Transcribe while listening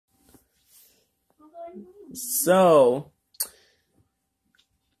So,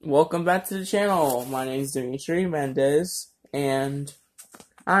 welcome back to the channel. My name is Dimitri Mendez, and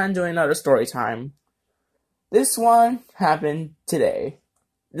I'm doing another story time. This one happened today.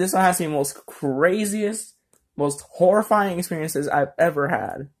 This one has the most craziest, most horrifying experiences I've ever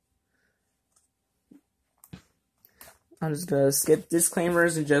had. I'm just gonna skip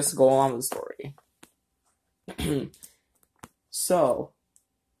disclaimers and just go on with the story. So,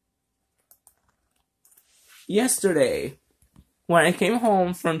 yesterday, when I came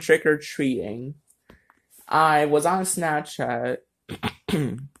home from trick-or-treating, I was on Snapchat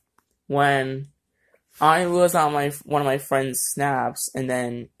when I was on one of my friend's snaps, and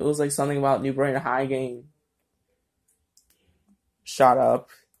then it was like something about New Brain High game shot up.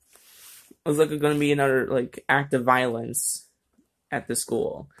 It was like going to be another like act of violence at the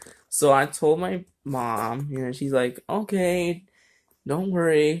school. So I told my mom, she's like, okay, don't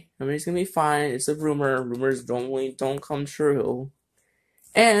worry, everything's gonna be fine. It's a rumor. Rumors don't come true.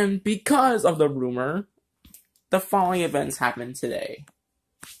 And because of the rumor, the following events happened today.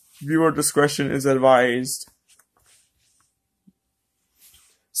 Viewer discretion is advised.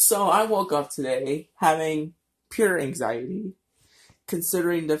 So I woke up today having pure anxiety,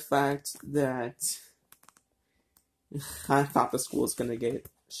 considering the fact that I thought the school was gonna get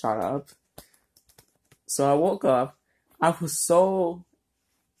shot up. So I woke up. I was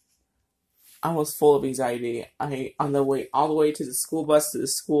full of anxiety. On the way all the way to the school bus to the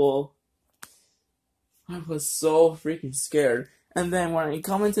school, I was so freaking scared. And then when I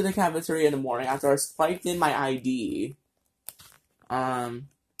come into the cafeteria in the morning, after I swiped in my ID, I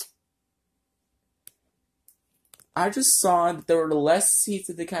just saw that there were less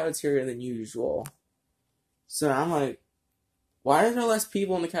seats at the cafeteria than usual. So I'm like, why are there less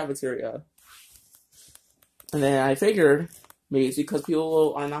people in the cafeteria? And then I figured, maybe it's because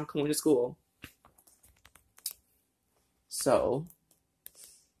people are not going to school. So,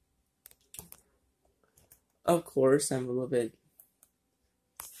 of course, I'm a little bit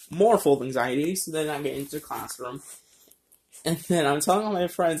more full of anxiety, so then I get into the classroom. And then I'm telling all my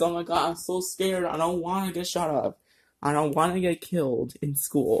friends, oh my god, I'm so scared, I don't want to get shot up. I don't want to get killed in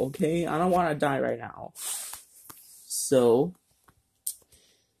school, okay? I don't want to die right now. So,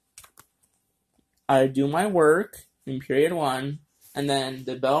 I do my work in period 1, and then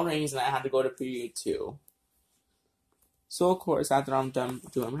the bell rings and I have to go to period 2. So, of course, after I'm done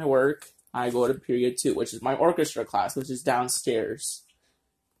doing my work, I go to period 2, which is my orchestra class, which is downstairs.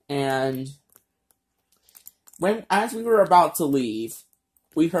 And as we were about to leave,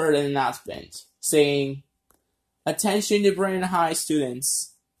 we heard an announcement saying, "Attention to Brain High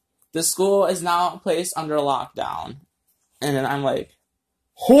students. The school is now placed under lockdown." And then I'm like,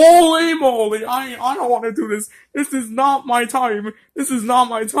 holy moly, I don't want to do this. This is not my time. This is not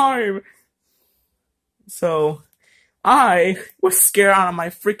my time. So, I was scared out of my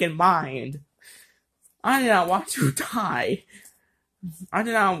freaking mind. I did not want to die. I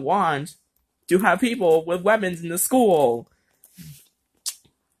did not want to have people with weapons in the school.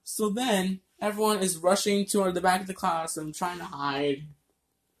 So then, everyone is rushing toward the back of the classroom, trying to hide.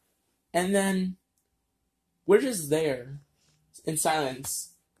 And then, we're just there, in silence,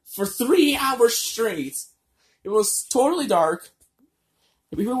 for 3 hours straight. It was totally dark.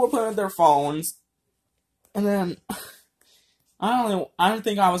 People were playing with their phones. And then, I don't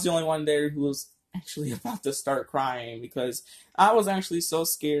think I was the only one there who was actually about to start crying, because I was actually so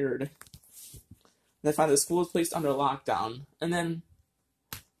scared. They found the school was placed under lockdown. And then,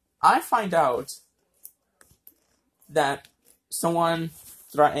 I find out that someone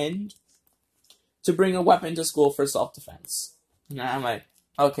threatened to bring a weapon to school for self-defense. And I'm like,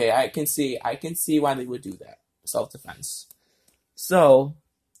 okay, I can see why they would do that. Self-defense. So,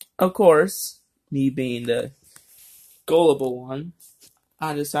 of course, me being the gullible one,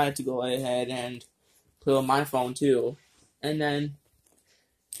 I decided to go ahead and play with my phone too. And then,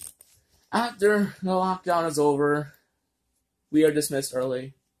 after the lockdown is over, we are dismissed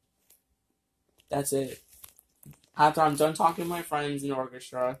early. That's it. After I'm done talking to my friends in the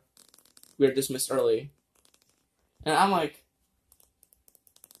orchestra, we are dismissed early. And I'm like,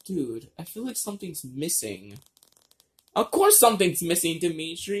 dude, I feel like something's missing. Of course something's missing,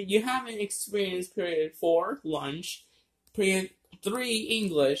 Dimitri. You haven't experienced period 4, lunch, period 3,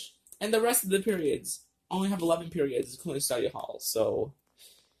 English, and the rest of the periods only have 11 periods, including study hall, so...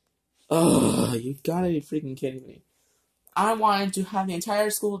 you gotta be freaking kidding me. I wanted to have the entire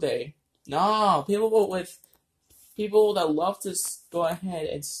school day. No, people that love to go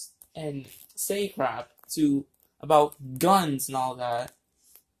ahead and say crap about guns and all that.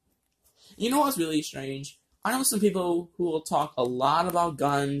 You know what's really strange? I know some people who will talk a lot about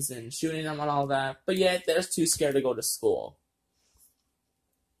guns and shooting them and all that, but yet they're too scared to go to school.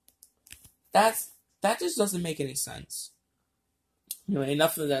 That just doesn't make any sense. Anyway,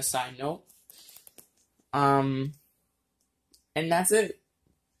 enough of that side note. And that's it.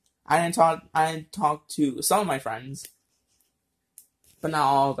 I didn't talk to some of my friends, but not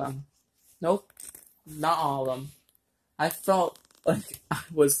all of them. Nope, not all of them. I felt like I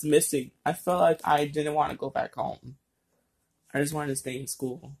was missing. I felt like I didn't want to go back home. I just wanted to stay in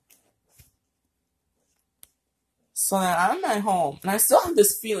school. So then I'm at home, and I still have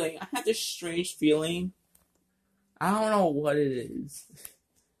this feeling. I had this strange feeling. I don't know what it is.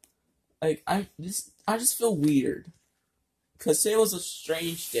 Like I just feel weird. Cause today was a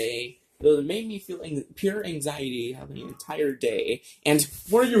strange day. It made me feel pure anxiety having the entire day. And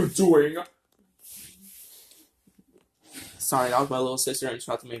what are you doing? Sorry, that was my little sister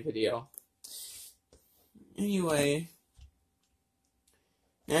interrupting my video. Anyway,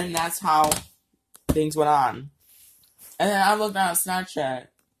 and that's how things went on. And then I looked at Snapchat,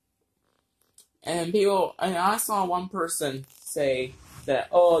 and I saw one person say that,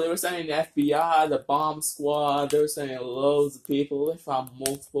 oh, they were sending the FBI, the bomb squad, they were sending loads of people, they found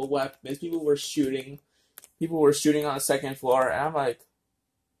multiple weapons, people were shooting on the second floor, and I'm like,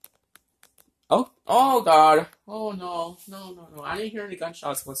 oh god, oh no, I didn't hear any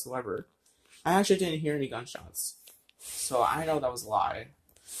gunshots whatsoever. I actually didn't hear any gunshots, so I know that was a lie.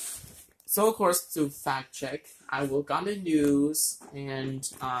 So of course, to fact check, I look on the news, and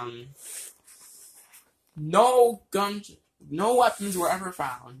no weapons were ever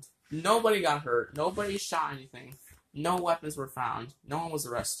found. Nobody got hurt. Nobody shot anything. No weapons were found. No one was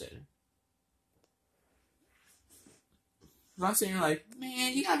arrested. So I'm sitting here like,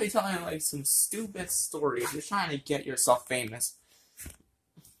 man, you gotta be telling like some stupid stories. You're trying to get yourself famous.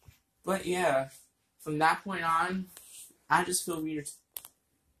 But yeah, from that point on, I just feel weird.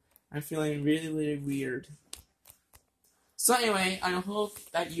 I'm feeling really, really weird. So anyway, I hope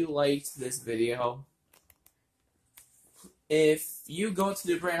that you liked this video. If you go to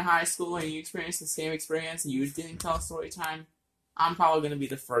DeBran High School and you experience the same experience and you didn't tell story time, I'm probably going to be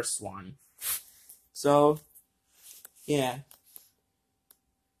the first one. So, yeah.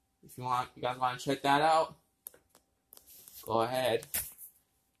 If you guys want to check that out, go ahead.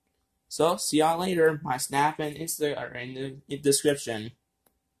 So, see y'all later. My Snap and Insta are in the description.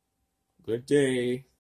 Good day.